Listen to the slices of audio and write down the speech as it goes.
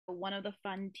one of the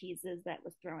fun teases that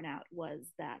was thrown out was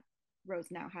that Rose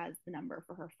now has the number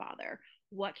for her father.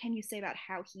 What can you say about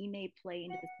how he may play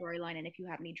into the storyline, and if you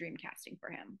have any dream casting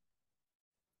for him?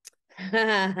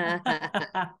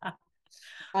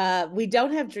 We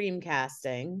don't have dream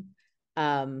casting,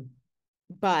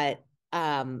 but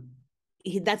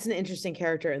that's an interesting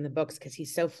character in the books because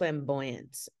he's so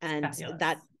flamboyant, and Fabulous.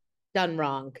 that done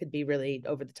wrong could be really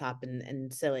over the top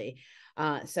and silly.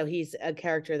 So he's a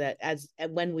character that, as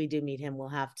when we do meet him, we'll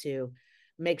have to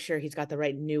make sure he's got the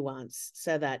right nuance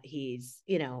so that he's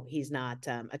not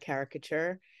a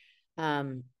caricature.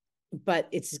 But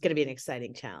it's going to be an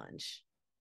exciting challenge.